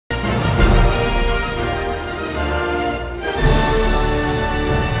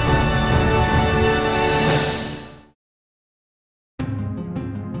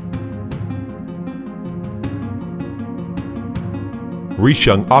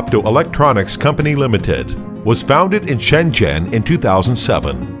Rishang Optoelectronics Company Limited, was founded in Shenzhen in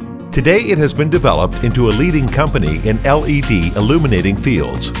 2007. Today it has been developed into a leading company in LED illuminating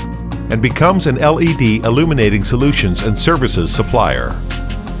fields and becomes an LED illuminating solutions and services supplier.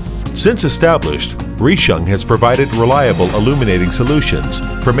 Since established, Rishang has provided reliable illuminating solutions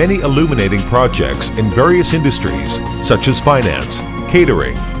for many illuminating projects in various industries such as finance,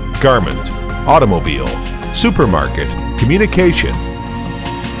 catering, garment, automobile, supermarket, communication.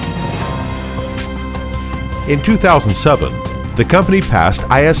 In 2007, the company passed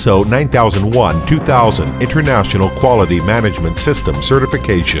ISO 9001-2000 International Quality Management System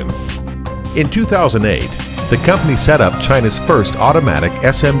certification. In 2008, the company set up China's first automatic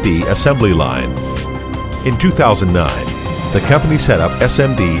SMD assembly line. In 2009, the company set up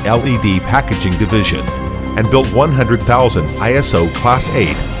SMD LED packaging division and built 100,000 ISO Class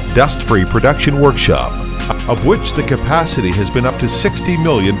 8 dust-free production workshop, of which the capacity has been up to 60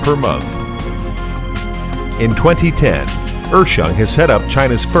 million per month. In 2010, Rishang has set up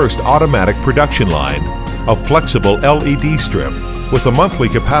China's first automatic production line of flexible LED strip with a monthly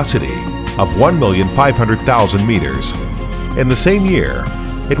capacity of 1,500,000 meters. In the same year,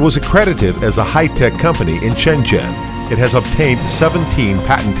 it was accredited as a high-tech company in Shenzhen. It has obtained 17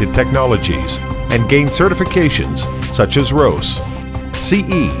 patented technologies and gained certifications such as ROS,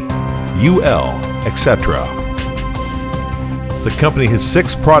 CE, UL, etc. The company has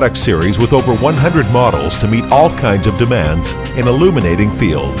 6 product series with over 100 models to meet all kinds of demands in illuminating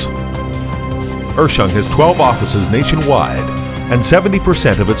fields. Rishang has 12 offices nationwide, and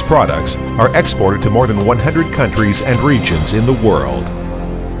 70% of its products are exported to more than 100 countries and regions in the world.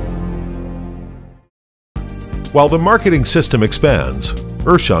 While the marketing system expands,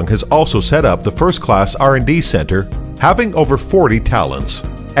 Rishang has also set up the first-class R&D center, having over 40 talents.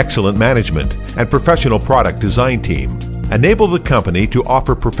 Excellent management and professional product design team enable the company to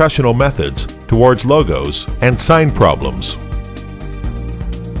offer professional methods towards logos and sign problems.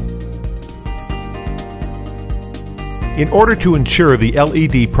 In order to ensure the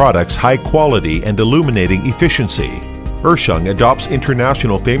LED product's high quality and illuminating efficiency, Rishang adopts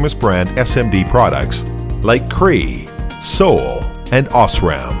international famous brand SMD products like Cree, Seoul, and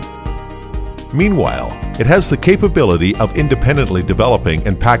Osram. Meanwhile, it has the capability of independently developing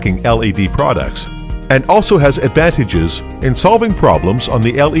and packing LED products, and also has advantages in solving problems on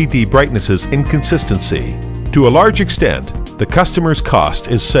the LED brightness's inconsistency. To a large extent, the customer's cost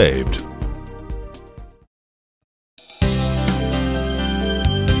is saved.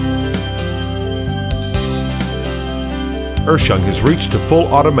 Rishang has reached to full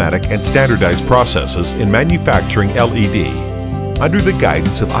automatic and standardized processes in manufacturing LED. Under the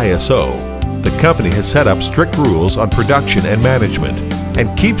guidance of ISO, the company has set up strict rules on production and management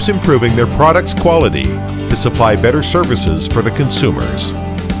and keeps improving their product's quality to supply better services for the consumers.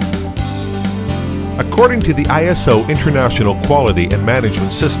 According to the ISO International Quality and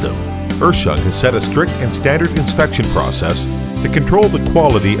Management System, Rishang has set a strict and standard inspection process to control the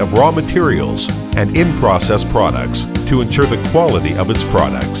quality of raw materials and in-process products to ensure the quality of its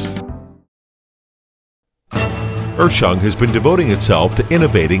products. Rishang has been devoting itself to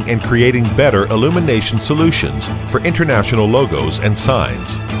innovating and creating better illumination solutions for international logos and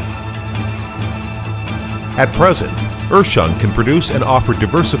signs. At present, Rishang can produce and offer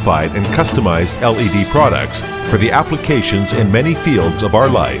diversified and customized LED products for the applications in many fields of our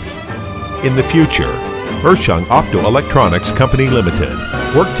life. In the future, Rishang Optoelectronics Company Limited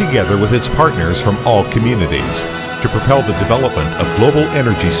work together with its partners from all communities to propel the development of global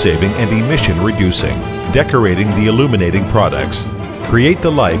energy saving and emission reducing, decorating the illuminating products, create the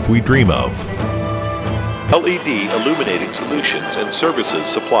life we dream of. LED illuminating solutions and services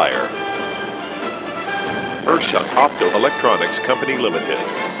supplier. Rishang Optoelectronics Company Limited.